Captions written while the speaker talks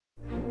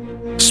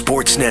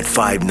Sportsnet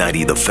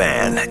 590 The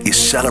Fan is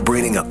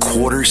celebrating a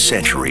quarter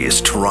century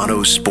as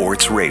Toronto's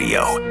sports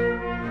radio.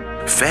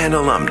 Fan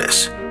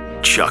alumnus,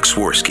 Chuck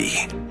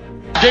Swirsky.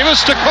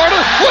 Davis to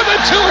Carter with a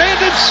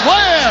two-handed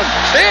slam.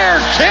 Air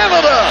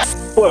Canada.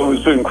 Well, it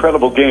was an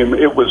incredible game.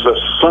 It was a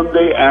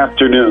Sunday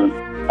afternoon.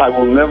 I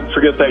will never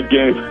forget that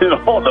game. And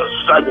all of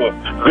a sudden,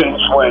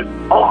 Vince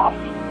went off.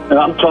 And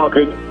I'm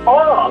talking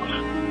off.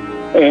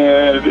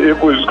 And it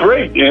was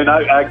great. And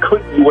I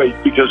couldn't wait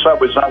because I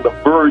was on the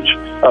verge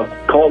of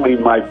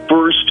calling my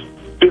first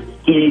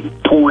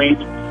 50-point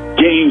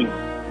game.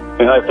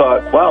 And I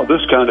thought, wow,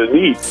 this is kind of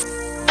neat.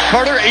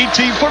 Carter,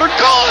 18-footer,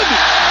 good!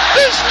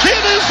 This kid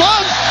is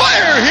on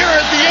fire here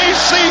at the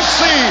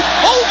ACC.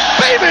 Oh,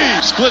 baby!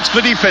 Splits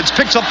the defense,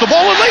 picks up the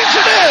ball and lays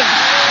it in.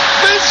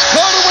 Vince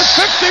Carter with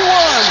 51,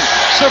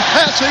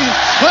 surpassing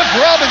Cliff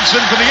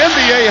Robinson for the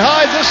NBA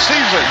high this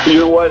season. You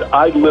know what?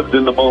 I lived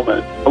in the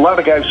moment. A lot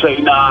of guys say,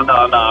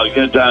 no,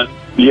 you're done.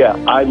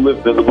 Yeah, I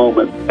lived in the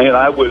moment, and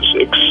I was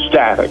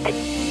ecstatic.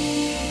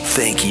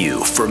 Thank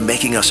you for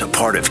making us a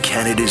part of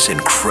Canada's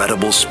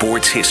incredible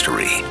sports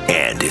history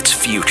and its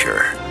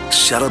future.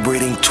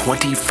 Celebrating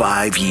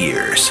 25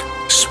 years.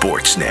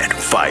 Sportsnet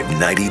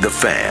 590 The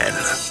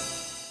Fan.